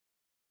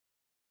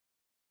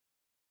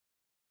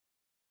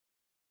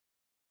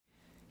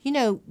You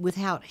know,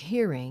 without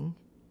hearing,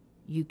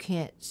 you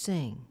can't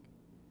sing.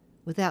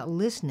 Without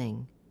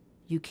listening,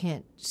 you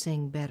can't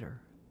sing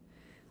better.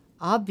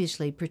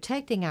 Obviously,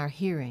 protecting our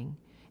hearing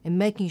and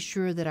making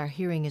sure that our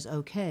hearing is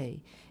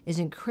okay is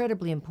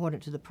incredibly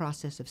important to the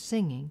process of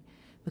singing,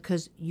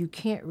 because you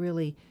can't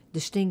really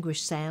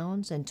distinguish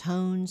sounds and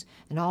tones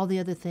and all the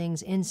other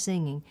things in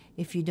singing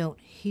if you don't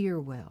hear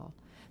well.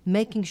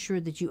 Making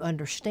sure that you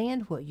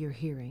understand what you're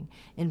hearing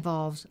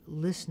involves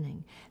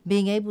listening.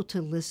 Being able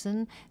to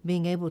listen,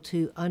 being able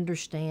to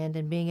understand,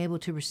 and being able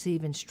to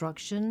receive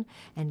instruction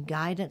and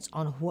guidance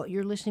on what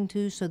you're listening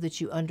to so that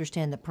you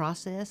understand the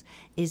process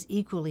is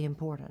equally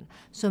important.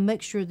 So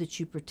make sure that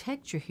you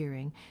protect your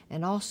hearing,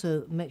 and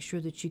also make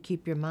sure that you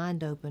keep your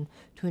mind open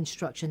to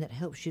instruction that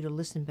helps you to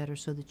listen better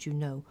so that you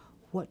know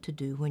what to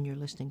do when you're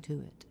listening to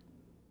it.